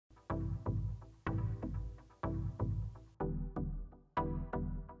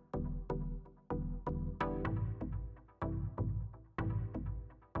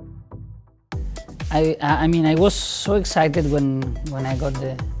I mean, I was so excited when I got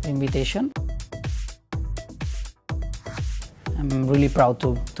the invitation. I'm really proud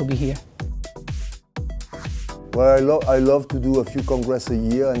to be here. Well, I love to do a few congresses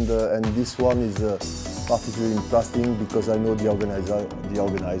a year, and this one is particularly interesting because I know the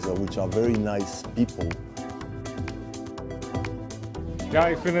organizer, which are very nice people. Ja,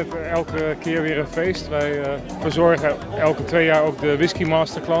 ik vind het elke keer weer een feest. Wij verzorgen elke 2 jaar ook de whisky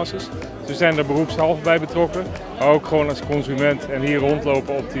masterclasses. Dus we zijn er beroepshalve bij betrokken, maar ook gewoon als consument. En hier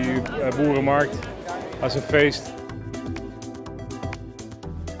rondlopen op die boerenmarkt als een feest.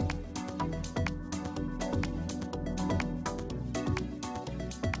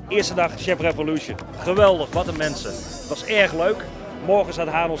 Eerste dag Chef Revolution. Geweldig, wat een mensen. Het was erg leuk. Morgen staat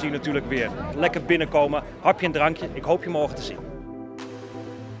HANOS hier natuurlijk weer. Lekker binnenkomen, hapje en drankje. Ik hoop je morgen te zien.